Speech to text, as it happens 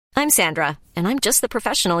I'm Sandra, and I'm just the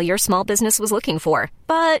professional your small business was looking for.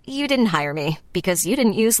 But you didn't hire me because you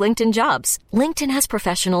didn't use LinkedIn Jobs. LinkedIn has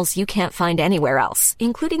professionals you can't find anywhere else,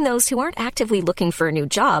 including those who aren't actively looking for a new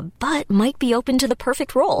job, but might be open to the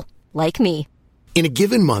perfect role, like me. In a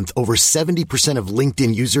given month, over 70% of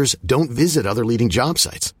LinkedIn users don't visit other leading job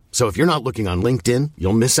sites. So if you're not looking on LinkedIn,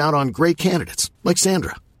 you'll miss out on great candidates like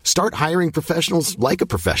Sandra. Start hiring professionals like a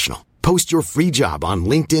professional. Post your free job on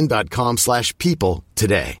linkedin.com/people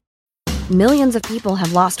today. Millions of people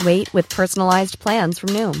have lost weight with personalized plans from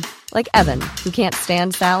Noom. Like Evan, who can't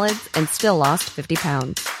stand salads and still lost 50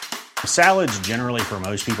 pounds. Salads generally for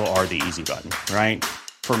most people are the easy button, right?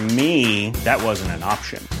 For me, that wasn't an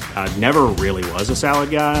option. I never really was a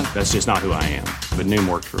salad guy. That's just not who I am. But Noom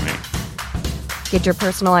worked for me. Get your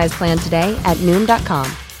personalized plan today at Noom.com.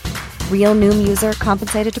 Real Noom user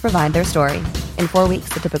compensated to provide their story. In 4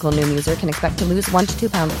 weeks, the typical Noom user can expect to lose 1 to 2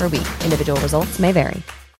 pounds per week. Individual results may vary.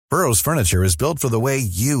 Burrow's furniture is built for the way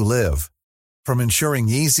you live. From ensuring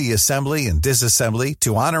easy assembly and disassembly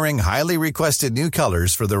to honoring highly requested new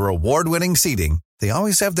colors for their award-winning seating, they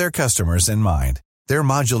always have their customers in mind. Their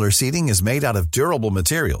modular seating is made out of durable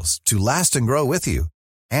materials to last and grow with you.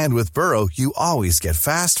 And with Burrow, you always get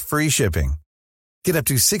fast, free shipping. Get up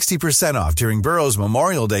to 60% off during Burrow's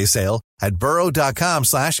Memorial Day sale at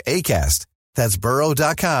burrow.com/ACAST. That's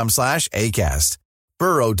burrow.com/ACAST.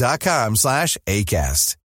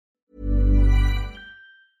 burrow.com/ACAST.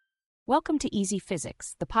 Welcome to Easy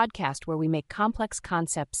Physics, the podcast where we make complex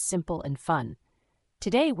concepts simple and fun.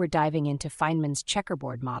 Today we're diving into Feynman's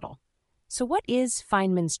checkerboard model. So what is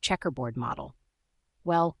Feynman's checkerboard model?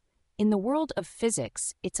 Well, in the world of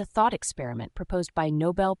physics, it's a thought experiment proposed by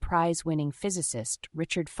Nobel Prize-winning physicist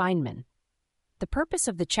Richard Feynman. The purpose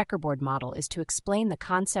of the checkerboard model is to explain the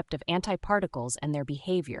concept of antiparticles and their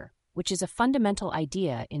behavior, which is a fundamental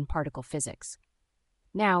idea in particle physics.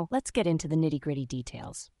 Now, let's get into the nitty-gritty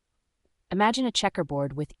details. Imagine a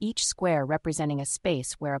checkerboard with each square representing a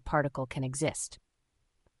space where a particle can exist.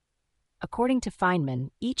 According to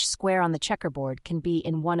Feynman, each square on the checkerboard can be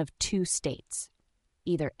in one of two states,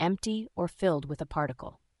 either empty or filled with a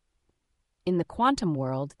particle. In the quantum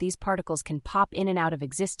world, these particles can pop in and out of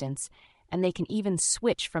existence, and they can even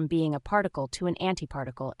switch from being a particle to an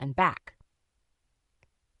antiparticle and back.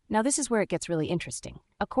 Now this is where it gets really interesting.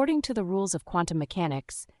 According to the rules of quantum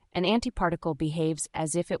mechanics, an antiparticle behaves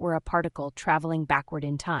as if it were a particle traveling backward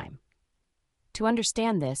in time. To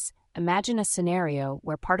understand this, imagine a scenario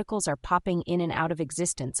where particles are popping in and out of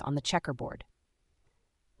existence on the checkerboard.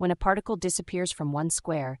 When a particle disappears from one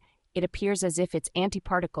square, it appears as if its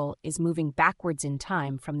antiparticle is moving backwards in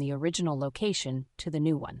time from the original location to the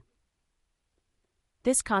new one.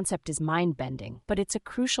 This concept is mind-bending, but it's a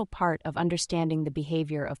crucial part of understanding the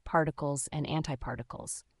behavior of particles and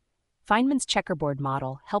antiparticles. Feynman's checkerboard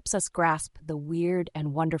model helps us grasp the weird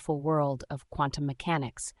and wonderful world of quantum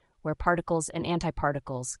mechanics, where particles and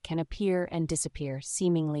antiparticles can appear and disappear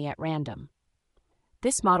seemingly at random.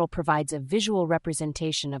 This model provides a visual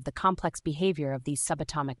representation of the complex behavior of these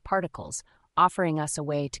subatomic particles, offering us a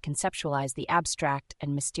way to conceptualize the abstract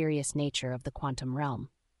and mysterious nature of the quantum realm.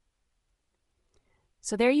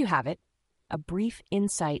 So there you have it, a brief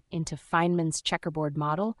insight into Feynman's checkerboard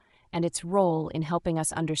model and its role in helping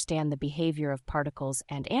us understand the behavior of particles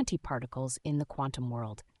and antiparticles in the quantum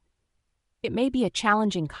world. It may be a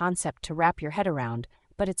challenging concept to wrap your head around,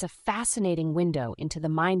 but it's a fascinating window into the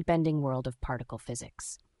mind-bending world of particle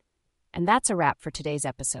physics. And that's a wrap for today's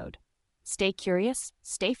episode. Stay curious,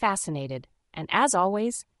 stay fascinated, and as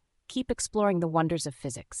always, keep exploring the wonders of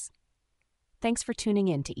physics. Thanks for tuning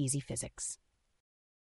in to Easy Physics.